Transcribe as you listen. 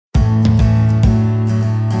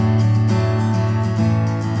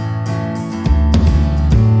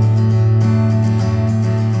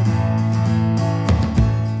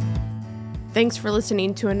Thanks for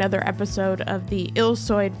listening to another episode of the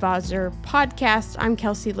ILSoyAdvisor podcast. I'm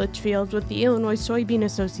Kelsey Litchfield with the Illinois Soybean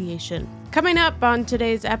Association. Coming up on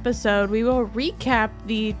today's episode, we will recap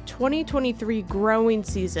the 2023 growing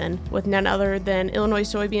season with none other than Illinois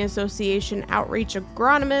Soybean Association outreach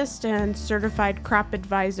agronomist and certified crop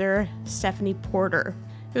advisor Stephanie Porter.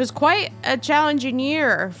 It was quite a challenging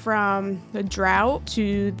year, from the drought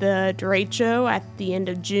to the derecho at the end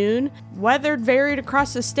of June. Weather varied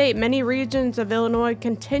across the state. Many regions of Illinois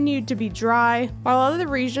continued to be dry, while other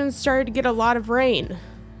regions started to get a lot of rain.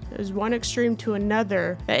 It was one extreme to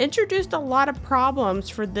another that introduced a lot of problems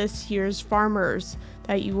for this year's farmers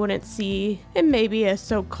that you wouldn't see in maybe a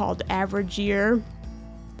so-called average year.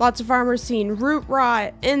 Lots of farmers seeing root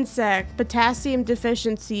rot, insect, potassium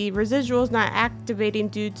deficiency, residuals not activating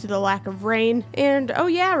due to the lack of rain, and oh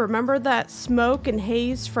yeah, remember that smoke and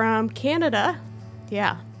haze from Canada?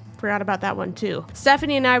 Yeah, forgot about that one too.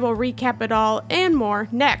 Stephanie and I will recap it all and more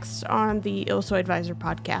next on the ILSoyAdvisor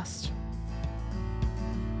podcast.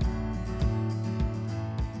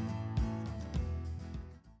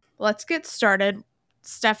 Let's get started.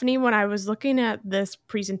 Stephanie, when I was looking at this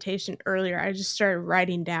presentation earlier, I just started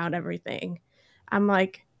writing down everything. I'm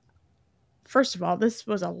like, first of all, this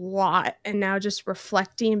was a lot. And now just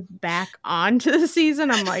reflecting back onto the season,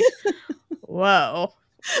 I'm like, whoa,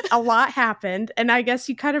 a lot happened. And I guess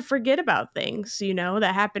you kind of forget about things,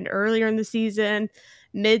 that happened earlier in the season,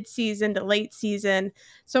 mid-season to late season.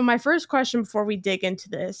 So my first question before we dig into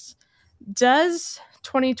this, does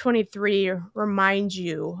 2023 remind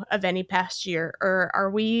you of any past year, or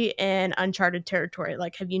are we in uncharted territory?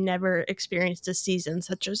 Like, have you never experienced a season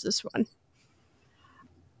such as this one?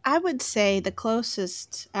 I would say the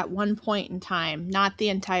closest at one point in time, not the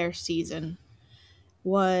entire season,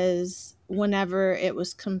 was whenever it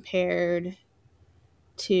was compared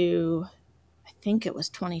to, I think it was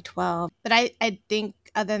 2012. But I think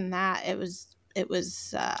other than that,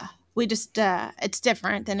 it's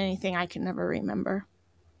different than anything I can ever remember.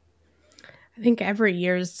 I think every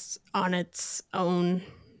year's on its own,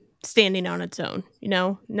 standing on its own,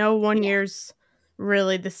 no one year's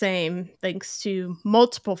really the same, thanks to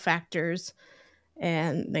multiple factors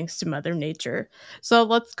and thanks to Mother Nature. So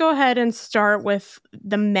let's go ahead and start with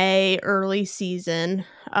the May early season.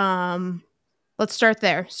 Let's start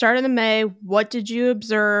there. Start in the May. What did you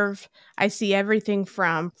observe? I see everything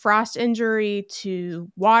from frost injury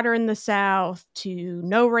to water in the south to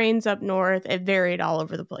no rains up north. It varied all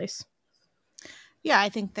over the place. Yeah, I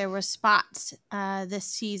think there were spots this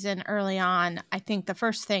season early on. I think the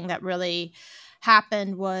first thing that really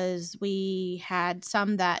happened was we had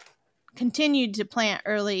some that continued to plant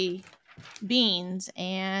early beans,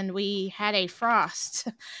 and we had a frost,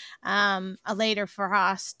 a later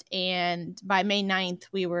frost, and by May 9th,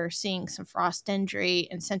 we were seeing some frost injury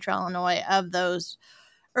in central Illinois of those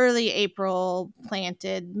early April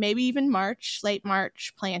planted, maybe even late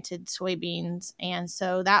March planted soybeans. And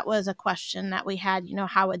so that was a question that we had,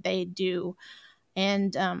 how would they do?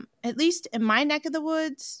 And at least in my neck of the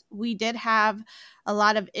woods, we did have a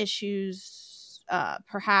lot of issues,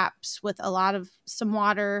 perhaps with some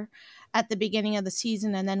water at the beginning of the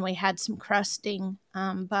season, and then we had some crusting.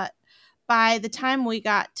 But by the time we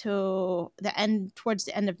got to towards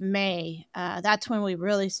the end of May, that's when we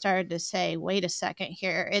really started to say, wait a second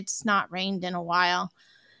here, it's not rained in a while.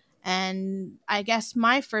 And I guess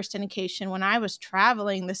my first indication when I was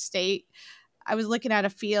traveling the state, I was looking at a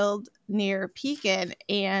field near Pekin,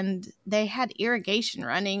 and they had irrigation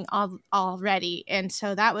running already. And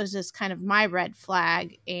so that was just kind of my red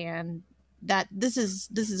flag, and that this is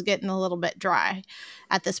getting a little bit dry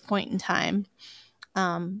at this point in time.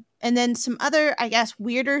 And then some other, I guess,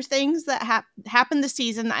 weirder things that happened this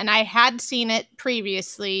season, and I had seen it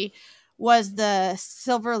previously, was the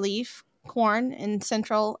silver leaf corn in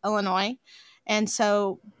central Illinois. And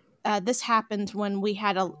so this happened when we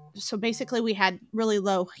had we had really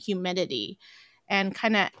low humidity, and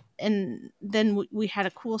then we had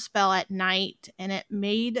a cool spell at night, and it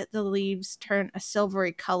made the leaves turn a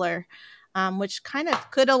silvery color, which kind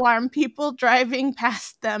of could alarm people driving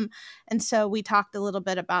past them. And so we talked a little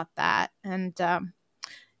bit about that. And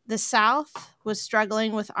the South was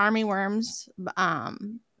struggling with armyworms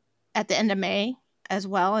at the end of May as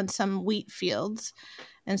well, in some wheat fields.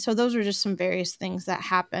 And so those were just some various things that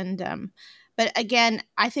happened. But again,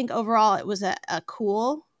 I think overall it was a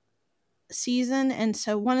cool season. And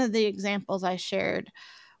so one of the examples I shared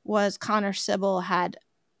was Connor Sybil had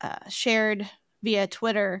shared via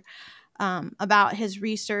Twitter about his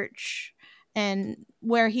research and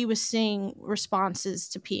where he was seeing responses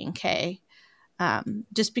to P and K,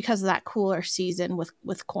 just because of that cooler season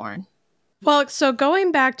with corn. Well, so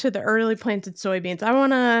going back to the early planted soybeans, I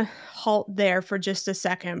want to halt there for just a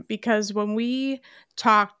second because when we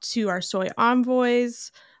talked to our soy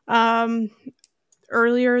envoys um,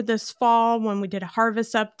 earlier this fall, when we did a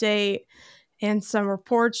harvest update and some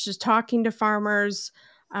reports just talking to farmers,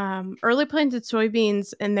 early planted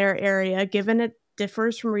soybeans in their area, given it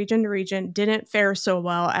differs from region to region, didn't fare so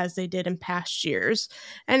well as they did in past years.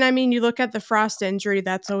 And I mean, you look at the frost injury,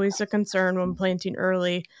 that's always a concern when planting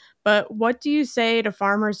early. But what do you say to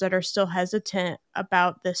farmers that are still hesitant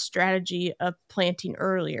about this strategy of planting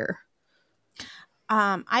earlier?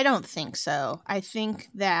 I don't think so. I think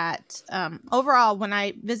that overall, when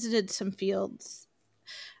I visited some fields,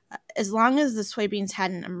 as long as the soybeans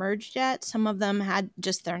hadn't emerged yet, some of them had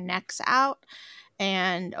just their necks out.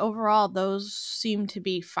 And overall, those seem to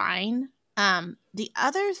be fine. The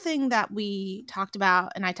other thing that we talked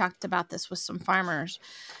about, and I talked about this with some farmers,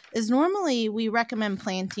 is normally we recommend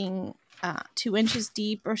planting 2 inches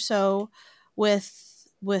deep or so with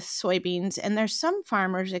soybeans, and there's some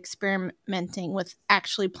farmers experimenting with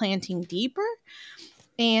actually planting deeper.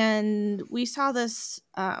 And we saw this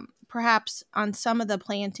perhaps on some of the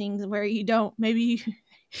plantings where you don't maybe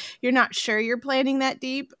you're not sure you're planting that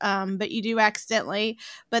deep, but you do accidentally.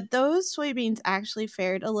 But those soybeans actually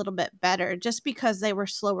fared a little bit better just because they were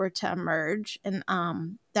slower to emerge, and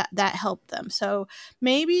that helped them. So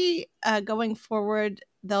maybe going forward,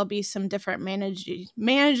 there'll be some different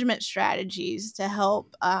management strategies to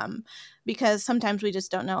help, because sometimes we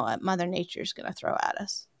just don't know what Mother Nature is going to throw at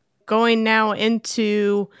us. Going now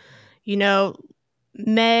into, later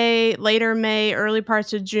May, early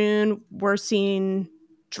parts of June, we're seeing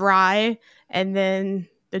dry, and then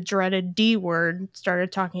the dreaded D word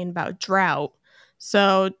started talking about drought.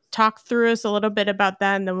 So talk through us a little bit about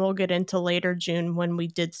that, and then we'll get into later June when we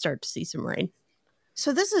did start to see some rain.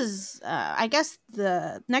 So this is, I guess,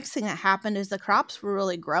 the next thing that happened is the crops were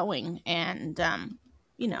really growing, and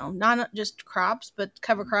not just crops, but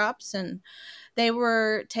cover crops, and they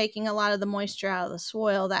were taking a lot of the moisture out of the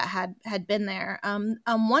soil that had been there.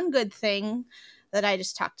 One good thing that I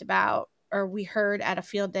just talked about, or we heard at a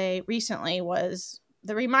field day recently, was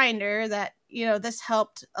the reminder that this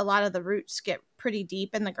helped a lot of the roots get pretty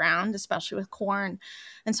deep in the ground, especially with corn,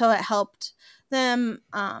 and so it helped them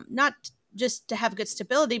not just to have good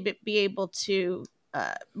stability, but be able to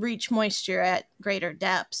reach moisture at greater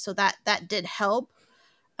depths. So that did help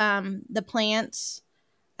the plants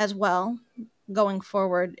as well going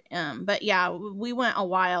forward. But yeah, we went a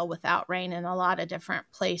while without rain in a lot of different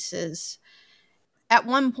places. At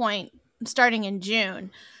one point, starting in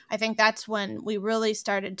June, I think that's when we really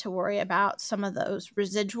started to worry about some of those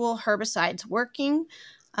residual herbicides working.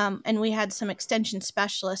 And we had some extension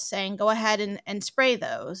specialists saying, go ahead and spray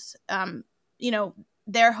those.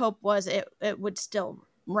 Their hope was it would still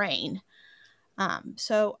rain.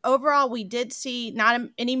 So overall, we did see not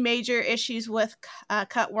any major issues with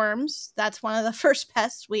cutworms. That's one of the first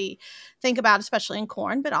pests we think about, especially in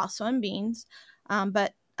corn, but also in beans.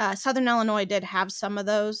 But Southern Illinois did have some of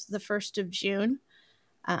those the 1st of June.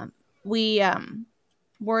 We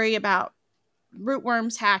worry about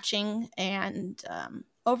rootworms hatching, and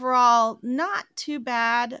overall, not too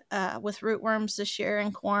bad with rootworms this year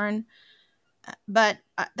in corn. But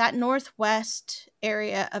that northwest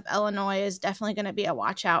area of Illinois is definitely going to be a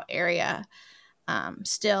watch out area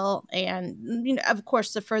still. And, of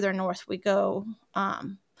course, the further north we go,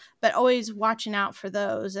 but always watching out for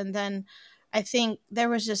those. And then I think there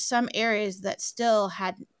was just some areas that still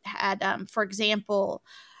had for example,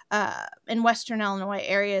 in Western Illinois,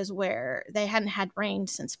 areas where they hadn't had rain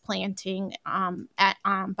since planting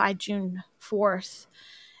by June 4th.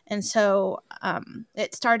 And so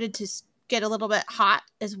it started to get a little bit hot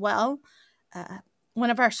as well. One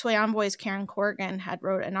of our soy envoys, Karen Corrigan, had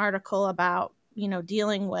wrote an article about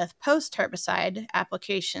dealing with post herbicide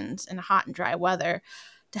applications in hot and dry weather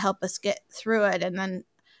to help us get through it. And then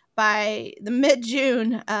by the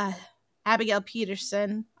mid-June, Abigail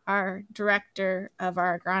Peterson, our director of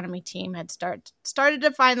our agronomy team, had started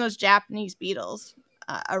to find those Japanese beetles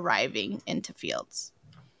arriving into fields.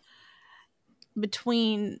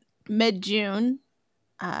 Between mid-June,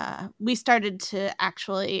 we started to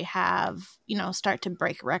actually start to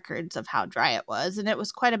break records of how dry it was. And it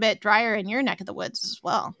was quite a bit drier in your neck of the woods as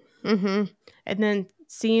well. Mm-hmm. And then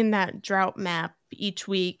seeing that drought map each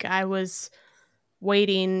week, I was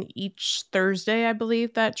waiting each Thursday, I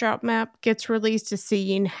believe that drought map gets released, to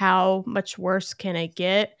seeing how much worse can it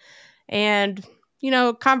get. And,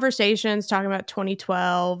 conversations talking about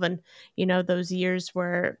 2012 and, those years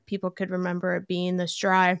where people could remember it being this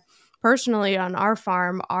dry. Personally, on our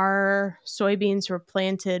farm, our soybeans were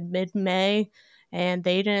planted mid-May, and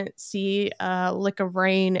they didn't see a lick of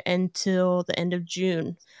rain until the end of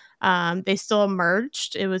June. They still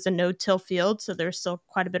emerged. It was a no-till field, so there's still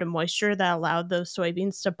quite a bit of moisture that allowed those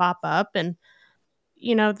soybeans to pop up. And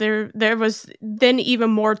there was then even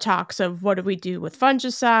more talks of what do we do with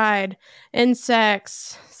fungicide,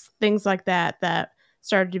 insects, things like that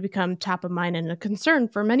started to become top of mind and a concern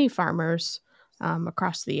for many farmers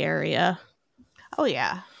across the area. Oh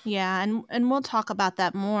yeah. Yeah, and we'll talk about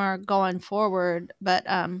that more going forward, but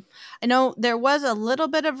I know there was a little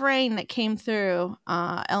bit of rain that came through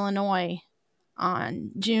Illinois on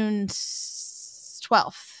June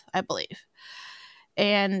 12th, I believe.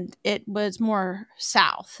 And it was more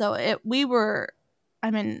south. So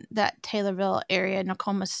I'm in that Taylorville area,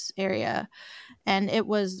 Nokomis area, and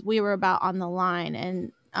we were about on the line,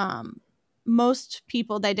 and most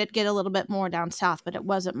people, they did get a little bit more down south, but it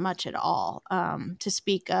wasn't much at all to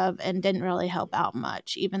speak of, and didn't really help out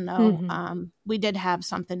much, even though we did have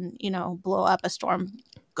something, blow up, a storm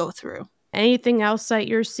go through. Anything else that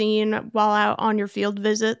you're seeing while out on your field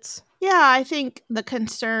visits? Yeah, I think the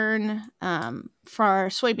concern for our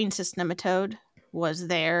soybean cyst nematode was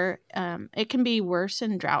there. It can be worse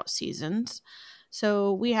in drought seasons.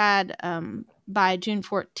 So we had by June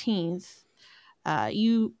 14th,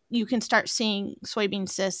 you can start seeing soybean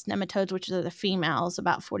cyst nematodes, which are the females,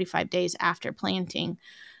 about 45 days after planting.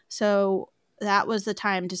 So that was the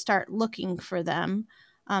time to start looking for them.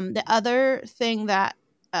 The other thing that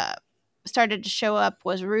started to show up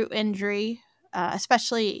was root injury,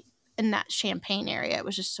 especially in that Champaign area. It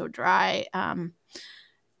was just so dry.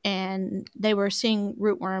 And they were seeing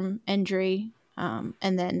rootworm injury. And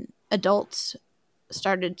then adults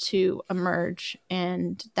started to emerge,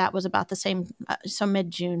 and that was about the same, so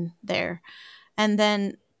mid-June there. And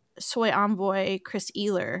then Soy Envoy Chris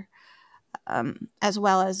Ehler, as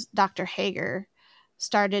well as Dr. Hager,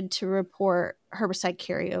 started to report herbicide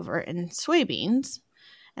carryover in soybeans.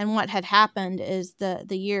 And what had happened is the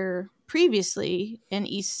year previously in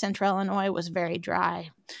East Central Illinois was very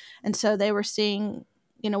dry. And so they were seeing,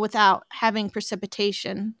 without having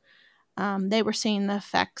precipitation, they were seeing the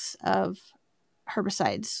effects of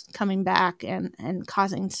herbicides coming back and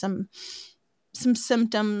causing some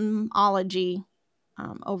symptomology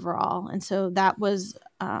overall. And so that was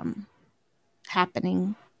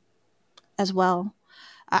happening as well.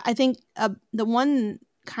 I think the one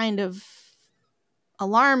kind of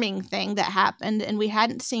alarming thing that happened, and we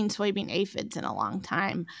hadn't seen soybean aphids in a long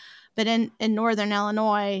time, but in northern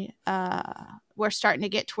Illinois, we're starting to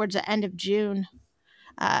get towards the end of June,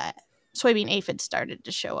 soybean aphids started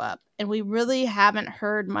to show up, and we really haven't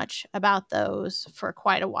heard much about those for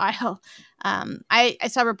quite a while. I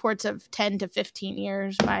saw reports of 10 to 15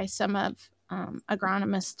 years by some of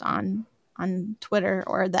agronomists on Twitter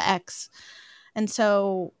or the X. And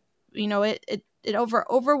so, it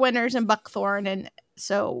overwinters in buckthorn, and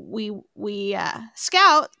so we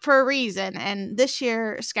scout for a reason. And this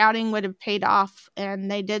year, scouting would have paid off, and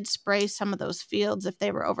they did spray some of those fields if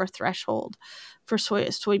they were over threshold for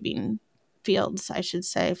soybean fields, I should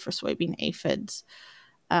say, for soybean aphids.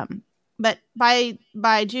 But by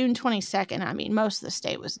June 22nd, most of the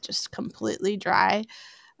state was just completely dry.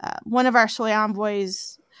 One of our soy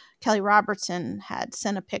envoys, Kelly Robertson, had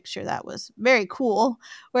sent a picture that was very cool,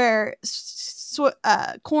 where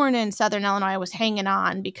corn in southern Illinois was hanging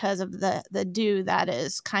on because of the dew that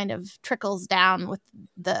is kind of trickles down with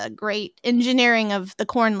the great engineering of the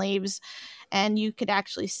corn leaves. And you could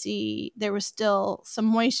actually see there was still some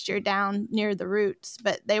moisture down near the roots,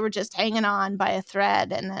 but they were just hanging on by a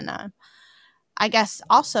thread. And then I guess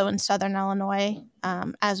also in southern Illinois,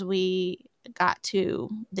 as we got to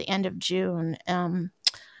the end of June,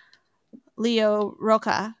 Leo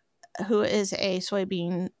Roca, who is a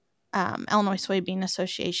Illinois Soybean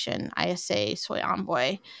Association, ISA soy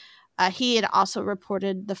envoy, he had also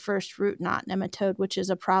reported the first root knot nematode, which is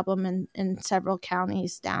a problem in several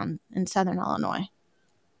counties down in southern Illinois.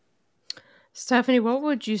 Stephanie, what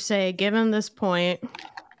would you say, given this point,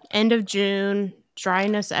 end of June,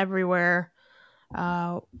 dryness everywhere,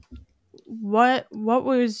 what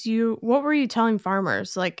were you telling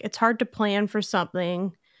farmers? Like, it's hard to plan for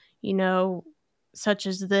something, such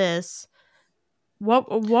as this. What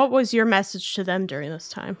was your message to them during this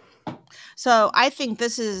time? So I think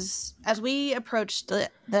this is, as we approached the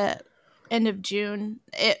end of June,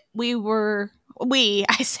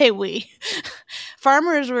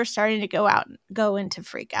 farmers were starting to go into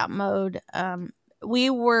freak out mode. We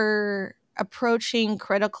were approaching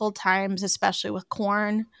critical times, especially with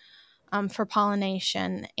corn, for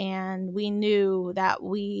pollination, and we knew that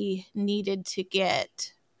we needed to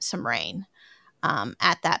get some rain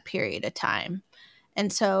at that period of time.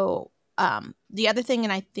 And so The other thing,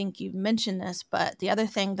 and I think you've mentioned this, but the other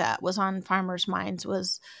thing that was on farmers' minds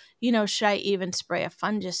was, should I even spray a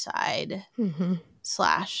fungicide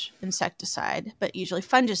 / insecticide, but usually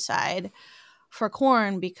fungicide for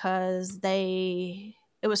corn because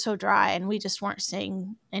it was so dry and we just weren't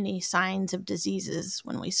seeing any signs of diseases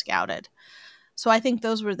when we scouted. So I think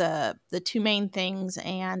those were the two main things.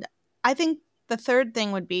 And I think the third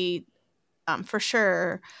thing would be, for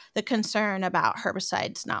sure, the concern about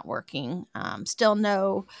herbicides not working. Still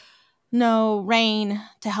no rain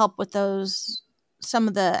to help with some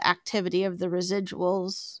of the activity of the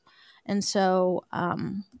residuals. And so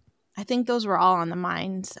I think those were all on the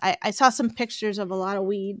minds. I saw some pictures of a lot of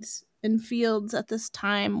weeds in fields at this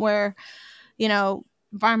time where,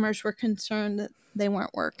 farmers were concerned that they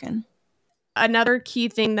weren't working. Another key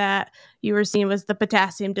thing that you were seeing was the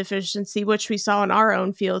potassium deficiency, which we saw in our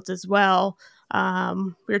own fields as well.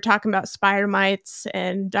 We were talking about spider mites,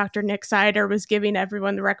 and Dr. Nick Sider was giving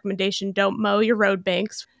everyone the recommendation, don't mow your road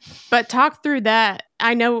banks. But talk through that.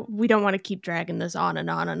 I know we don't want to keep dragging this on and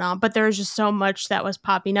on and on, but there was just so much that was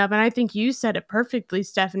popping up. And I think you said it perfectly,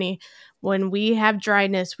 Stephanie. When we have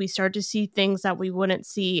dryness, we start to see things that we wouldn't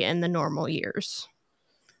see in the normal years.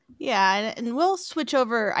 Yeah, and we'll switch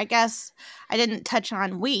over. I guess I didn't touch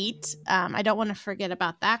on wheat. I don't want to forget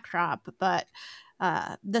about that crop, but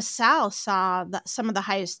the South saw some of the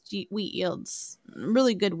highest wheat yields,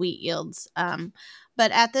 really good wheat yields.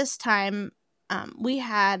 But at this time, we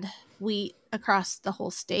had wheat across the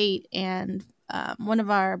whole state, and one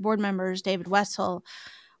of our board members, David Wessel,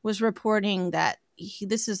 was reporting that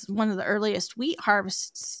this is one of the earliest wheat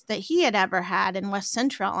harvests that he had ever had in West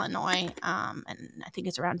Central Illinois, and I think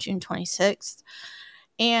it's around June 26th.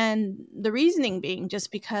 And the reasoning being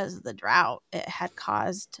just because of the drought, it had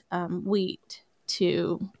caused wheat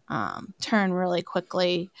to turn really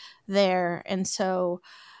quickly there. And so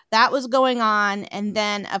that was going on. And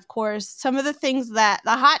then, of course, some of the things the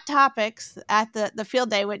hot topics at the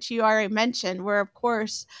field day, which you already mentioned, were, of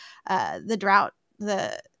course, the drought,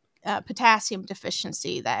 the potassium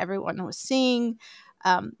deficiency that everyone was seeing.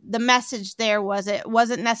 The message there was it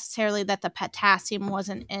wasn't necessarily that the potassium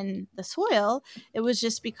wasn't in the soil. It was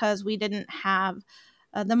just because we didn't have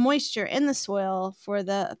the moisture in the soil for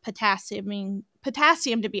the potassium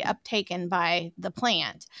to be uptaken by the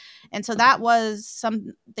plant. And so that was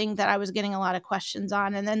something that I was getting a lot of questions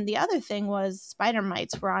on. And then the other thing was spider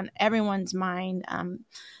mites were on everyone's mind.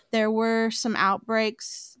 There were some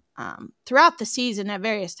outbreaks throughout the season at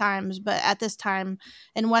various times, but at this time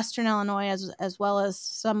in Western Illinois as well as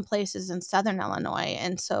some places in Southern Illinois.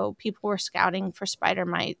 And so people were scouting for spider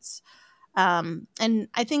mites. And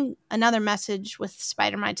I think another message with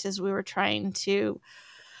spider mites is we were trying to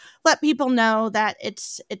let people know that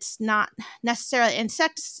it's not necessarily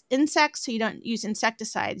insects, so you don't use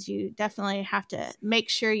insecticides. You definitely have to make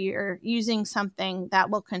sure you're using something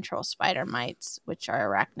that will control spider mites, which are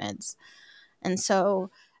arachnids. And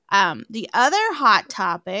so the other hot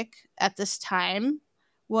topic at this time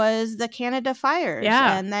was the Canada fires.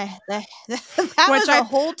 Yeah. And that was a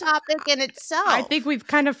whole topic in itself. I think we've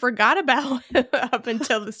kind of forgot about up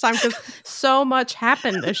until this time because so much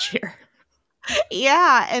happened this year.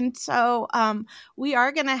 Yeah. And so we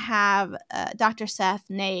are going to have Dr. Seth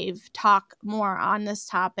Nave talk more on this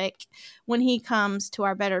topic when he comes to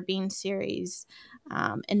our Better Beans series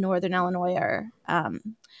in Northern Illinois.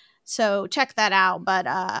 So check that out.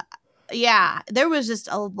 But yeah, there was just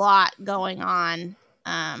a lot going on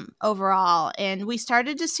overall. And we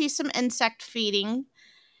started to see some insect feeding.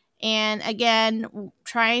 And again,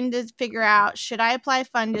 trying to figure out, should I apply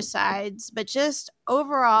fungicides? But just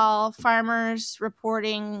overall, farmers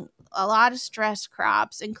reporting a lot of stress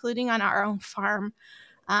crops, including on our own farm.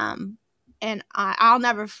 And I'll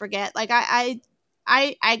never forget, like I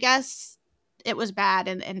guess it was bad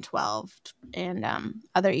in 12 and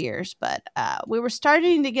other years, but we were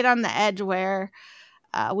starting to get on the edge where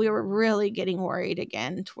we were really getting worried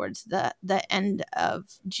again towards the end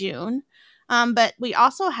of June. But we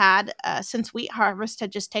also had, since wheat harvest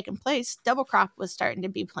had just taken place, double crop was starting to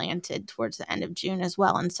be planted towards the end of June as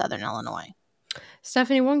well in Southern Illinois.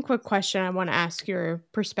 Stephanie, one quick question I want to ask your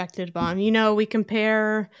perspective on. We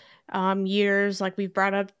compare years, like we've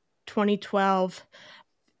brought up 2012,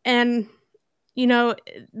 and,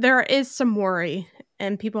 there is some worry,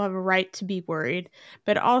 and people have a right to be worried,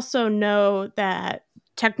 but also know that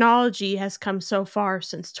technology has come so far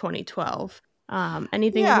since 2012.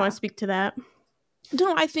 Anything you want to speak to that?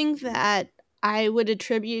 No, I think that I would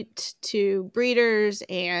attribute to breeders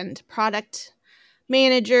and product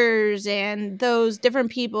managers and those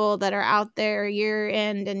different people that are out there year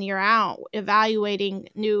in and year out evaluating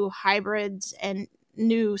new hybrids and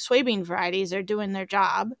new soybean varieties are doing their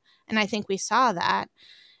job. And I think we saw that.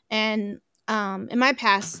 And in my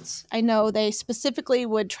past, I know they specifically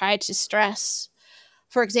would try to stress,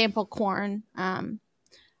 for example, corn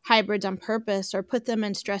hybrids on purpose, or put them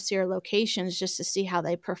in stressier locations just to see how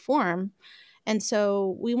they perform. And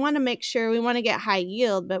so we want to make sure we want to get high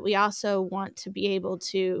yield, but we also want to be able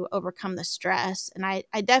to overcome the stress. And I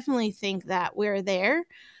definitely think that we're there.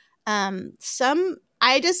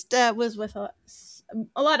 I just was with a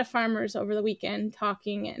lot of farmers over the weekend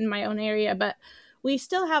talking in my own area, but we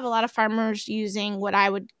still have a lot of farmers using what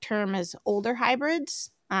I would term as older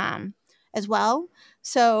hybrids as well.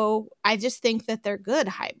 So I just think that they're good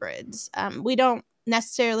hybrids. We don't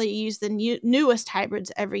necessarily use the newest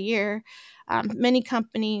hybrids every year. Many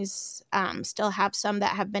companies still have some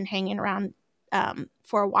that have been hanging around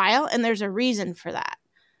for a while, and there's a reason for that,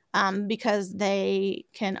 because they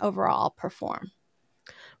can overall perform.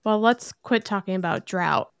 Well, let's quit talking about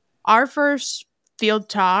drought. Our first field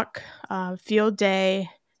talk, field day,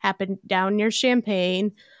 happened down near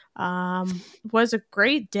Champaign. Was a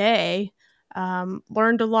great day.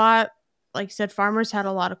 Learned a lot. Like I said, farmers had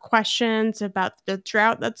a lot of questions about the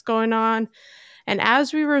drought that's going on. And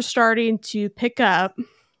as we were starting to pick up,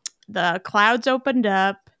 the clouds opened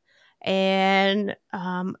up and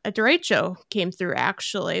a derecho came through,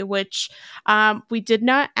 actually, which we did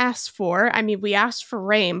not ask for. I mean, we asked for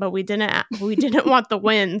rain, but we didn't want the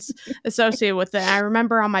winds associated with it. And I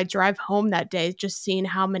remember on my drive home that day just seeing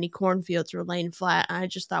how many cornfields were laying flat. And I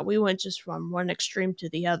just thought we went just from one extreme to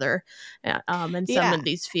the other in some of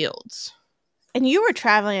these fields. And you were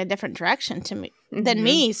traveling a different direction than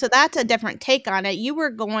me, so that's a different take on it. You were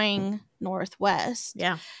going northwest,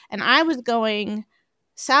 and I was going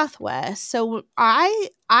southwest. So I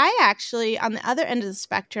actually, on the other end of the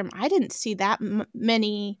spectrum, I didn't see that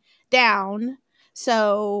many down.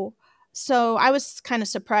 So I was kind of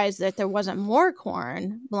surprised that there wasn't more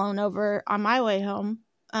corn blown over on my way home.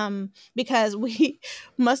 Because we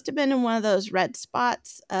must have been in one of those red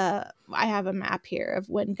spots. I have a map here of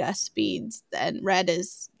wind gust speeds, and red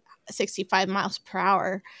is 65 miles per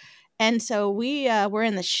hour. And so we were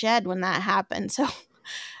in the shed when that happened. So,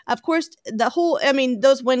 of course,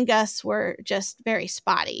 those wind gusts were just very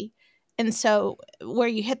spotty. And so where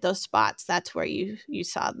you hit those spots, that's where you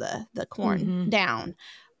saw the corn down.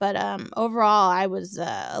 But overall, I was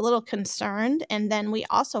a little concerned. And then we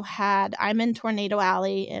also I'm in Tornado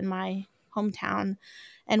Alley in my hometown,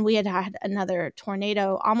 and we had another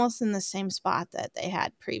tornado almost in the same spot that they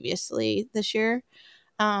had previously this year.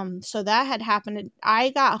 So that had happened. I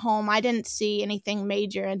got home. I didn't see anything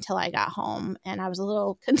major until I got home, and I was a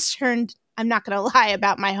little concerned. I'm not going to lie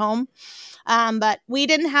about my home. But we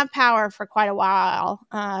didn't have power for quite a while,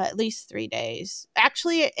 at least 3 days.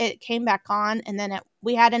 Actually, it came back on, and then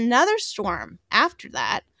we had another storm after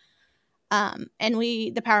that, and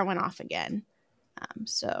the power went off again.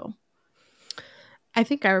 So I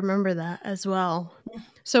think I remember that as well.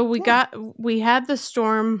 So we had the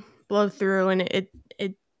storm blow through, and it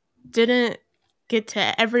didn't get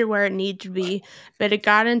to everywhere it needed to be, but it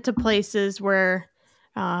got into places where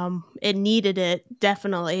it needed it,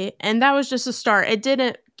 definitely. And that was just a start. It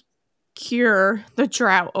didn't cure the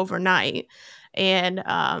drought overnight. And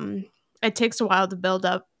it takes a while to build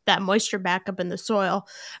up that moisture back up in the soil.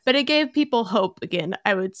 But it gave people hope again,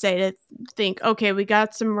 I would say, to think, okay, we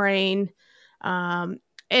got some rain. And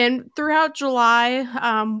throughout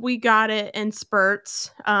July, we got it in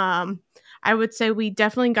spurts. I would say we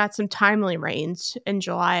definitely got some timely rains in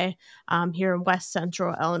July here in West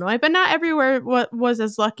Central Illinois, but not everywhere was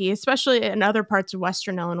as lucky, especially in other parts of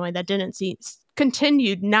Western Illinois that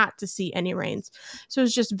continued not to see any rains. So it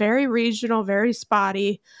was just very regional, very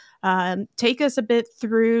spotty. Take us a bit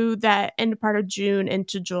through that end part of June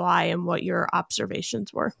into July and what your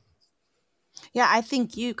observations were. Yeah, I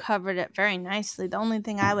think you covered it very nicely. The only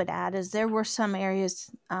thing I would add is there were some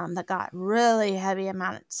areas that got really heavy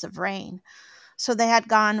amounts of rain. So they had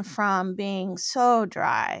gone from being so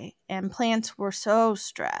dry and plants were so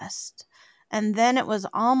stressed. And then it was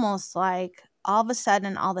almost like all of a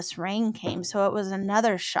sudden all this rain came. So it was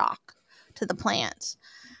another shock to the plants.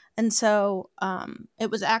 And so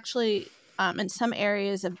it was actually in some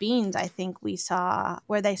areas of beans, I think we saw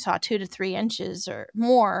where they saw 2 to 3 inches or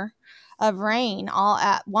more of rain all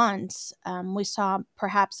at once. We saw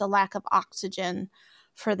perhaps a lack of oxygen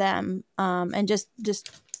for them, and just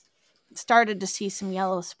started to see some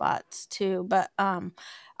yellow spots too. But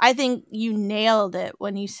I think you nailed it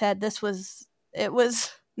when you said it was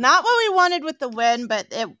not what we wanted with the wind, but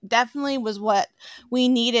it definitely was what we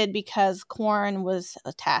needed because corn was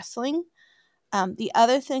tasseling. The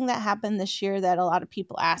other thing that happened this year that a lot of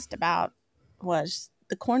people asked about was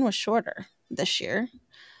the corn was shorter this year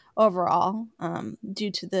overall,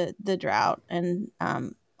 due to the drought. And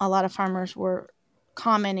a lot of farmers were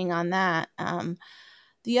commenting on that.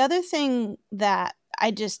 The other thing that I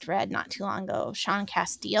just read not too long ago, Sean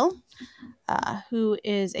Castile, who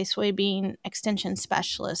is a soybean extension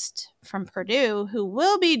specialist from Purdue, who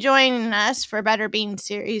will be joining us for Better Bean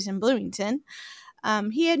Series in Bloomington. I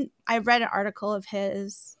read an article of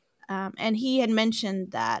his, and he had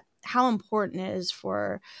mentioned that how important it is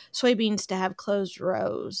for soybeans to have closed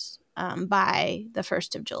rows by the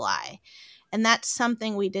 1st of July. And that's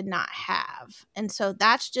something we did not have. And so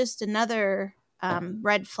that's just another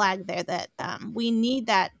red flag there that we need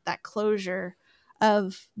that closure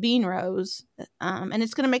of bean rows. And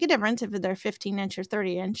it's going to make a difference if they're 15-inch or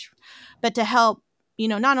 30-inch, but to help,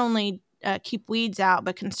 not only keep weeds out,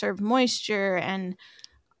 but conserve moisture and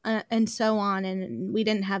so on. And we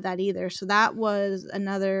didn't have that either. So that was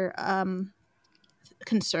another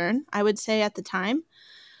concern, I would say, at the time.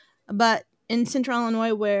 But in central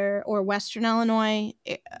Illinois or western Illinois,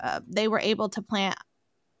 they were able to plant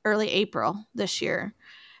early April this year.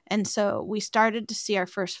 And so we started to see our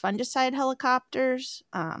first fungicide helicopters,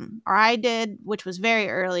 or I did, which was very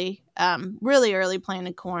early, really early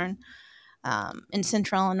planted corn in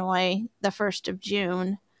central Illinois, the 1st of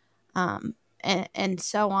June, and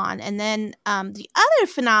so on. And then the other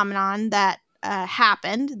phenomenon that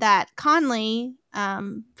happened that Conley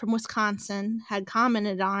from Wisconsin had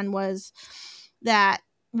commented on was that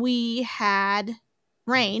we had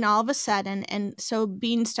rain all of a sudden, and so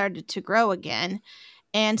beans started to grow again.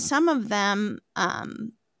 And some of them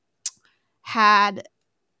had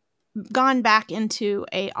gone back into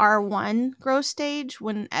a R1 growth stage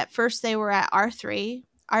when at first they were at R3.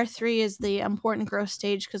 R3 is the important growth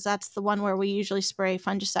stage because that's the one where we usually spray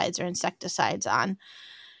fungicides or insecticides on.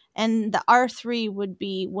 And the R3 would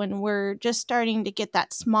be when we're just starting to get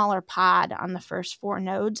that smaller pod on the first 4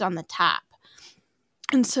 nodes on the top.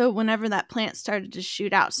 And so whenever that plant started to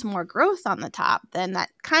shoot out some more growth on the top, then that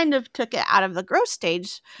kind of took it out of the growth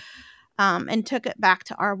stage and took it back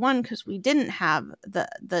to R1 because we didn't have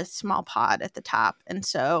the small pod at the top. And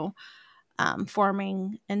so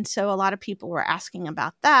forming. And so a lot of people were asking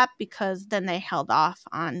about that because then they held off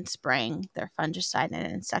on spraying their fungicide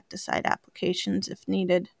and insecticide applications if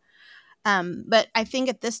needed. But I think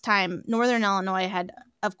at this time, Northern Illinois had,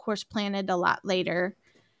 of course, planted a lot later.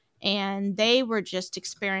 And they were just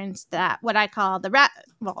experienced that, what I call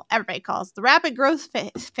everybody calls the rapid growth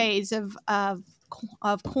phase of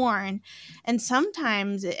corn. And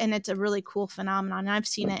sometimes, and it's a really cool phenomenon, and I've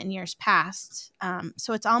seen it in years past.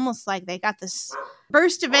 So it's almost like they got this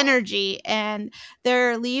burst of energy and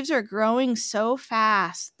their leaves are growing so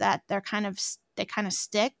fast that they kind of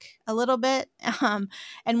stick a little bit.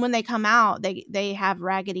 And when they come out, they have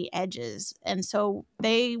raggedy edges. And so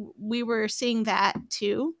we were seeing that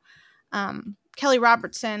too. Kelly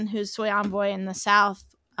Robertson, who's Soy Envoy in the South,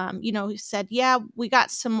 said, yeah, we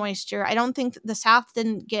got some moisture. I don't think the South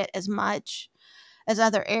didn't get as much as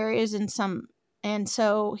other areas and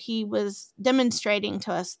so he was demonstrating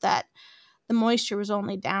to us that the moisture was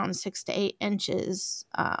only down 6 to 8 inches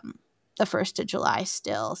the 1st of July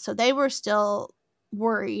still. So they were still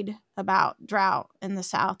worried about drought in the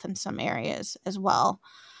South in some areas as well.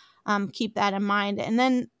 Keep that in mind. And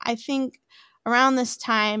then I think around this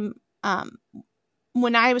time,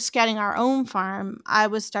 when I was scouting our own farm, I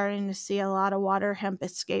was starting to see a lot of water hemp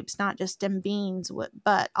escapes, not just in beans,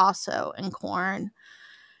 but also in corn.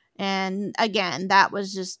 And again, that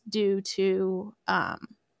was just due to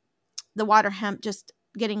the water hemp just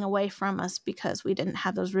getting away from us because we didn't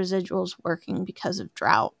have those residuals working because of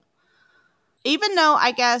drought. Even though,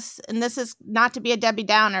 I guess, and this is not to be a Debbie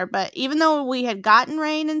Downer, but even though we had gotten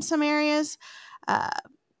rain in some areas,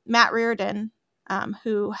 Matt Reardon,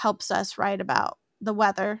 who helps us write about the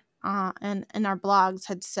weather and in our blogs,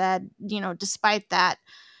 had said, despite that,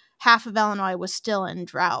 half of Illinois was still in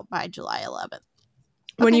drought by July 11th.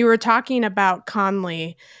 When you were talking about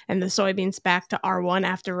Conley and the soybeans back to R1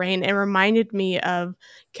 after rain, it reminded me of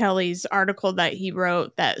Kelly's article that he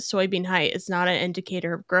wrote that soybean height is not an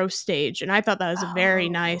indicator of growth stage. And I thought that was a very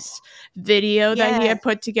nice video that he had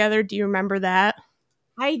put together. Do you remember that?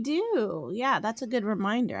 I do. Yeah, that's a good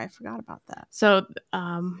reminder. I forgot about that. So,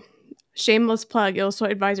 shameless plug,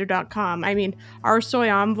 ILSoyAdvisor.com. I mean, our soy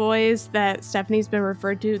envoys that Stephanie's been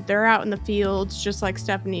referred to, they're out in the fields just like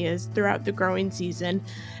Stephanie is throughout the growing season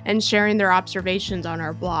and sharing their observations on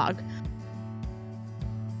our blog.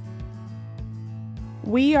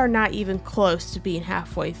 We are not even close to being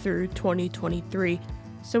halfway through 2023,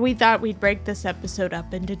 so we thought we'd break this episode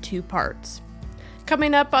up into 2 parts.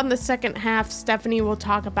 Coming up on the second half, Stephanie will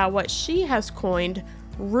talk about what she has coined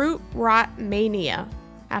root rot mania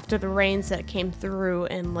after the rains that came through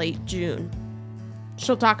in late June.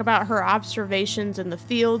 She'll talk about her observations in the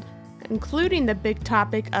field, including the big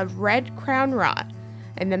topic of red crown rot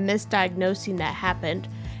and the misdiagnosing that happened,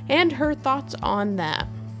 and her thoughts on that.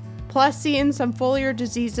 Plus seeing some foliar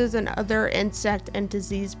diseases and other insect and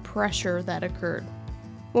disease pressure that occurred.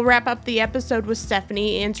 We'll wrap up the episode with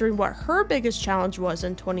Stephanie answering what her biggest challenge was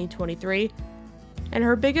in 2023 and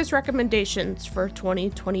her biggest recommendations for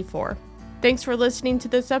 2024. Thanks for listening to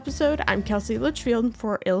this episode. I'm Kelsey Litchfield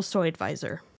for ILSoyAdvisor.